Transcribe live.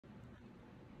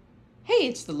Hey,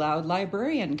 it's the Loud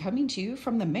Librarian coming to you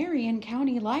from the Marion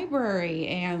County Library.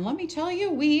 And let me tell you,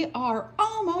 we are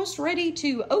almost ready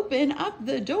to open up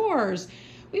the doors.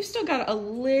 We've still got a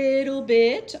little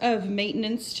bit of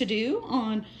maintenance to do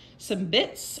on some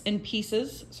bits and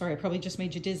pieces. Sorry, I probably just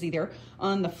made you dizzy there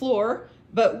on the floor,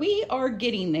 but we are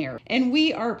getting there. And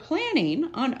we are planning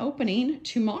on opening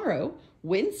tomorrow,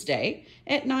 Wednesday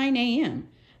at 9 a.m.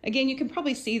 Again, you can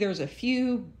probably see there's a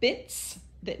few bits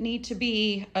that need to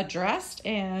be addressed,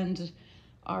 and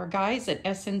our guys at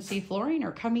SNC Flooring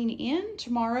are coming in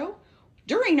tomorrow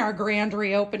during our grand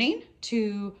reopening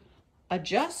to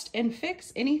adjust and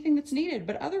fix anything that's needed.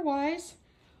 But otherwise,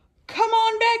 come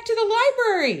on back to the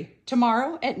library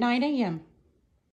tomorrow at 9 a.m.